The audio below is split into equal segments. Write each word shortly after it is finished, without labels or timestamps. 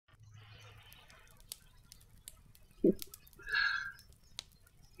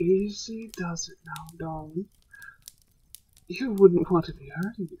Easy does it now, darling. You wouldn't want to be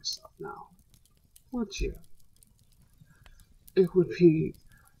hurting yourself now, would you? It would be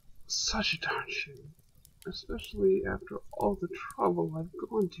such a darn shame, especially after all the trouble I've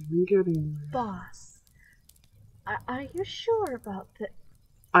gone to in getting you here. Boss, are you sure about the...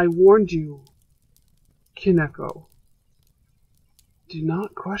 I warned you, Kineko. Do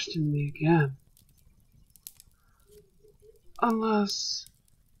not question me again. Unless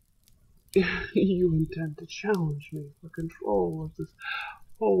you intend to challenge me for control of this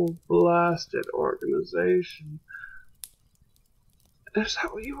whole blasted organization. Is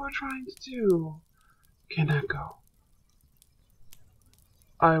that what you are trying to do, Kineko?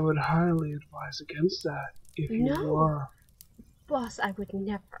 I would highly advise against that if you were. Boss, I would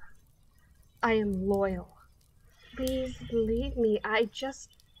never. I am loyal. Please believe me, I just...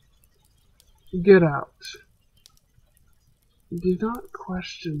 Get out. Do not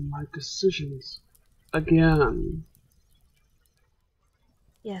question my decisions again.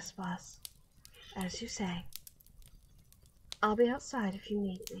 Yes, boss. As you say. I'll be outside if you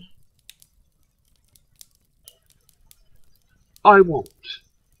need me. I won't.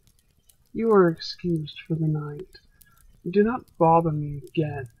 You are excused for the night. Do not bother me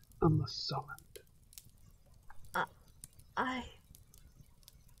again unless summoned.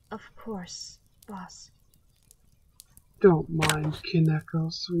 Of course, boss. Don't mind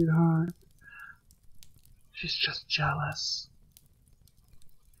Kineko, sweetheart. She's just jealous.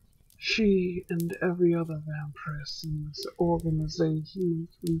 She and every other vampiress in this organization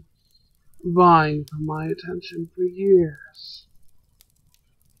has been vying for my attention for years.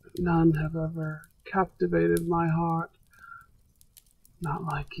 But none have ever captivated my heart, not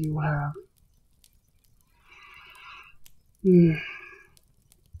like you have. You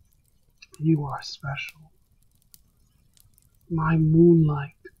are special. My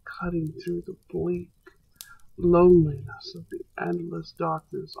moonlight cutting through the bleak loneliness of the endless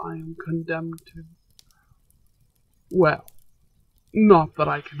darkness I am condemned to. Well, not that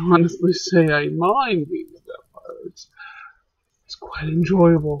I can honestly say I mind being a vampire. It's quite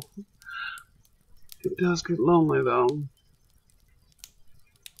enjoyable. It does get lonely, though.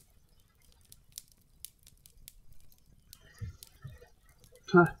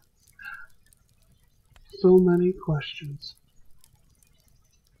 So many questions.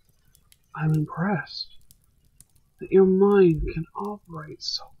 I'm impressed that your mind can operate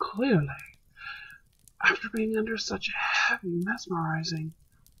so clearly after being under such heavy mesmerizing.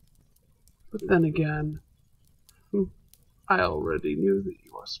 But then again, I already knew that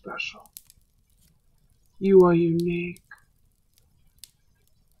you are special. You are unique.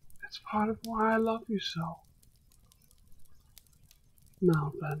 It's part of why I love you so.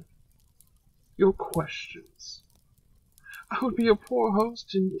 Now then, your questions. I would be a poor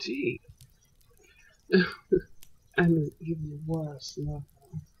host indeed. And an even worse lover,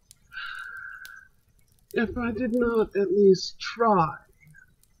 if I did not at least try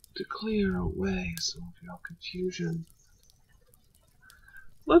to clear away some of your confusion.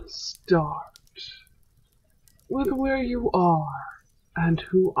 Let's start with where you are and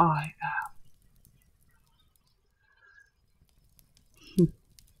who I am.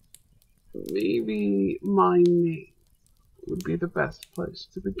 Maybe my name would be the best place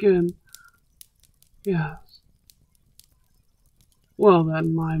to begin. Yes. Well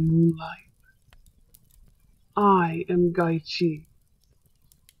then, my moonlight. I am Gaichi.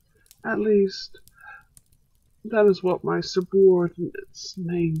 At least, that is what my subordinates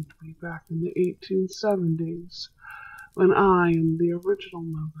named me back in the 1870s, when I and the original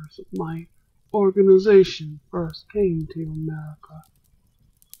members of my organization first came to America.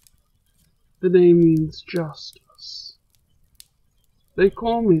 The name means justice. They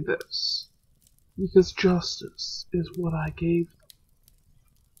call me this because justice is what I gave them.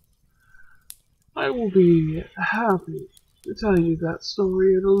 I will be happy to tell you that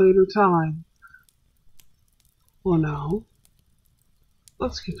story at a later time. For now,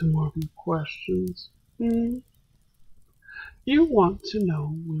 let's get to more of your questions. You want to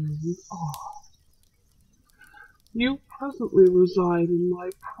know where you are. You presently reside in my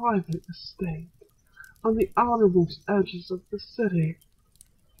private estate on the outermost edges of the city.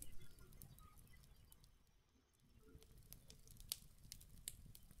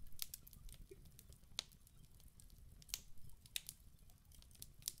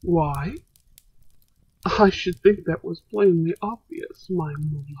 Why? I should think that was plainly obvious, my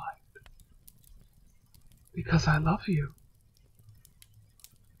moonlight. Because I love you.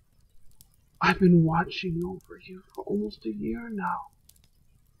 I've been watching over you for almost a year now.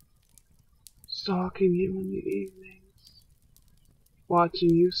 Stalking you in the evenings, watching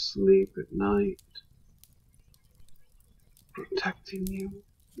you sleep at night, protecting you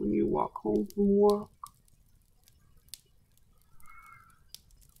when you walk home from work.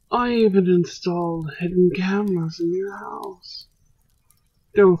 I even installed hidden cameras in your house.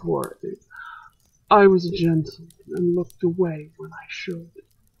 Don't worry, I was gentle and looked away when I should.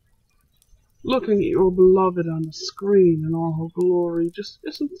 Looking at your beloved on the screen in all her glory just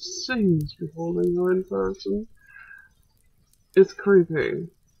isn't the same as beholding her in person. It's creepy,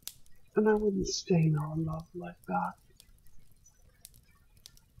 and I wouldn't stain our love like that.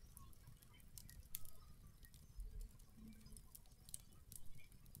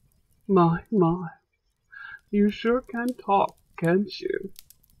 My, you sure can talk, can't you?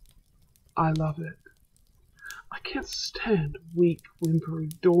 I love it. I can't stand weak, whimpery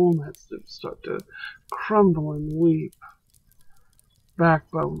doormats that start to crumble and weep.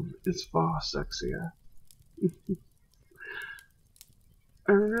 Backbone is far sexier.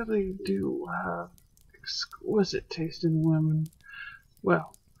 I really do have exquisite taste in women.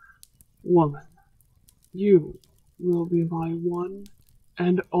 Well, woman, you will be my one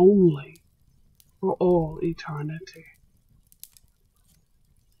and only for all eternity.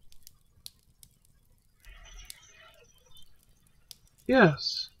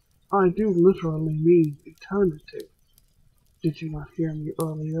 Yes, I do literally mean eternity. Did you not hear me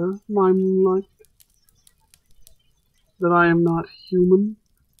earlier, my moonlight? That I am not human?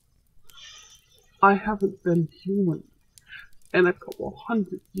 I haven't been human in a couple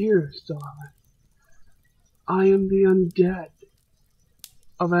 100 years, darling. I am the undead,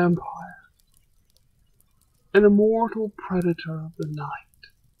 a vampire, an immortal predator of the night.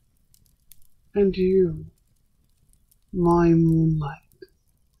 And you, my moonlight,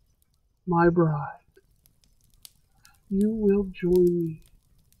 my bride, you will join me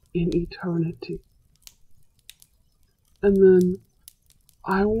in eternity. And then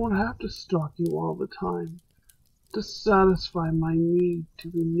I won't have to stalk you all the time to satisfy my need to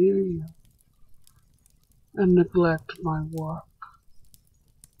be near you and neglect my work.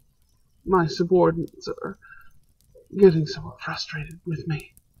 My subordinates are getting somewhat frustrated with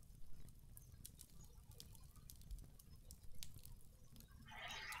me.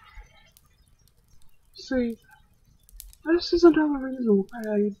 See, this is another reason why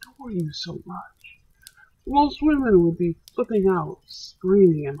I adore you so much. Most women would be flipping out,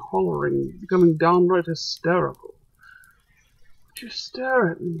 screaming and hollering, becoming downright hysterical. But you stare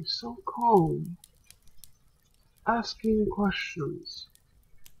at me so calm, asking questions.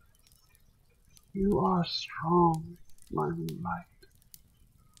 You are strong, my moonlight,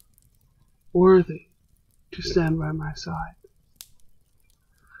 worthy to stand by my side.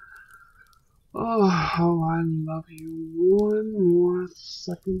 Oh, how I love you more and more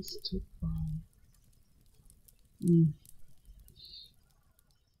seconds to find.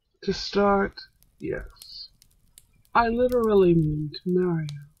 To start, yes, I literally mean to marry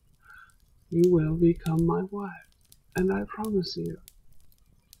you. You will become my wife, and I promise you,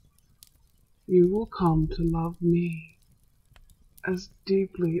 you will come to love me as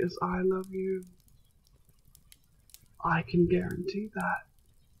deeply as I love you. I can guarantee that.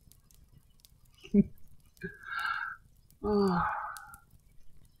 Alright,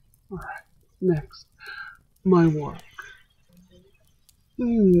 next, my work.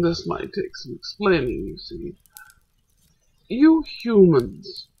 This might take some explaining, you see. You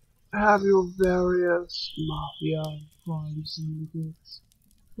humans have your various Mafia crime syndicates.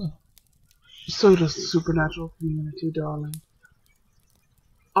 Well, so does the supernatural community, darling.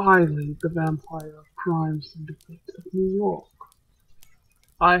 I lead the vampire crime syndicate of New York.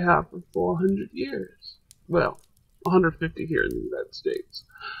 I have for 400 years. Well, 150 here in the United States.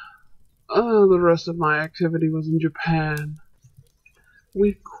 The rest of my activity was in Japan.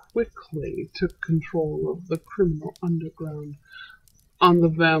 We quickly took control of the criminal underground on the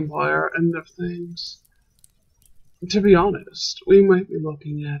vampire end of things. To be honest, we might be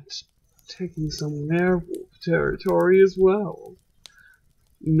looking at taking some werewolf territory as well.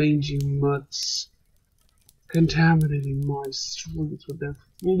 Mangy mutts contaminating my streets with their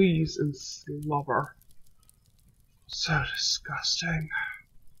fleas and slobber. So disgusting.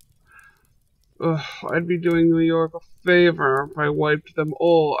 Ugh, I'd be doing New York a favor if I wiped them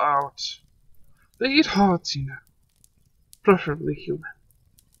all out. They eat hearts, you know. Preferably human.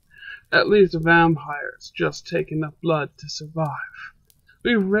 At least vampires just take enough blood to survive.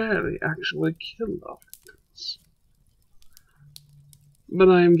 We rarely actually kill our victims. But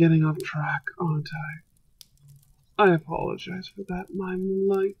I am getting off track, aren't I? I apologize for that, my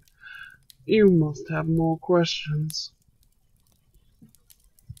moonlight. You must have more questions.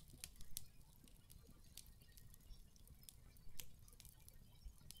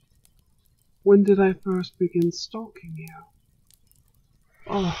 When did I first begin stalking you?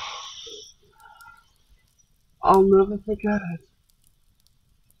 Oh, I'll never forget it.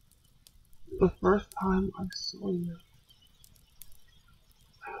 The first time I saw you,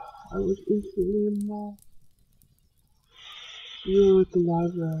 I was instantly in love. You were at the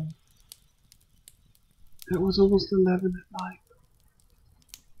library. It was almost 11 at night.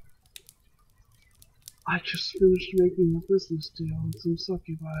 I just finished making a business deal with some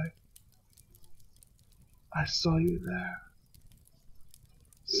succubi. I saw you there,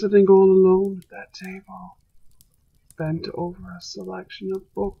 sitting all alone at that table, bent over a selection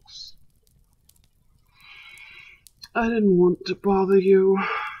of books. I didn't want to bother you.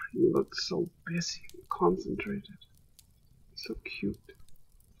 You looked so busy and concentrated. So cute.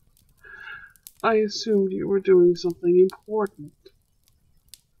 I assumed you were doing something important.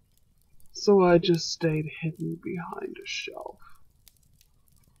 So I just stayed hidden behind a shelf,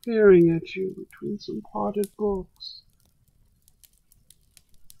 peering at you between some potted books.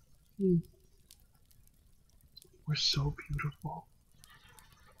 Were so beautiful.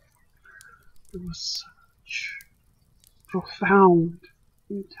 There was such profound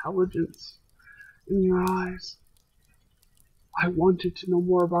intelligence in your eyes. I wanted to know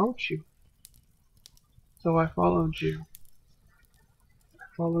more about you. So I followed you. I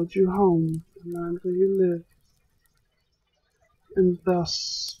followed you home and learned where you lived. And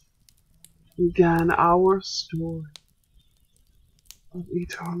thus began our story of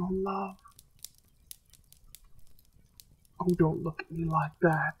eternal love. Oh, don't look at me like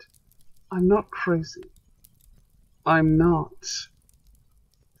that. I'm not crazy. I'm not.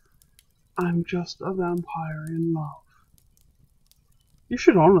 I'm just a vampire in love. You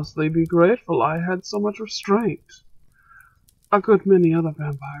should honestly be grateful I had so much restraint. A good many other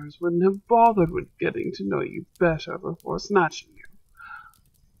vampires wouldn't have bothered with getting to know you better before snatching you.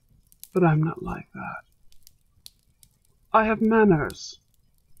 But I'm not like that. I have manners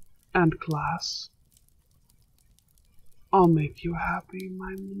and class. I'll make you happy,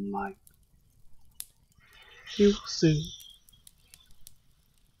 my moonlight. You'll see.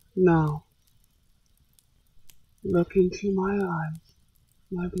 Now, look into my eyes,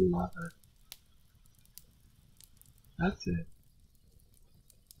 my beloved. That's it.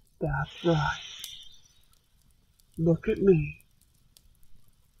 That's right. Look at me.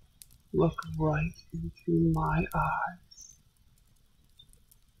 Look right into my eyes.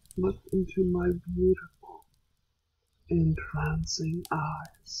 Look into my beautiful, entrancing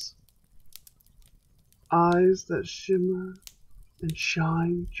eyes. Eyes that shimmer and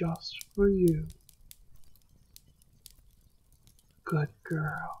shine just for you. Good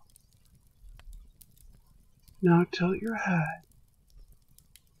girl. Now tilt your head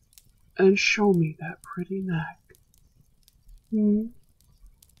and show me that pretty neck. Very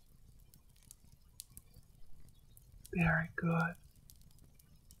good.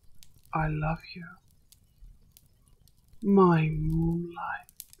 I love you. My moonlight.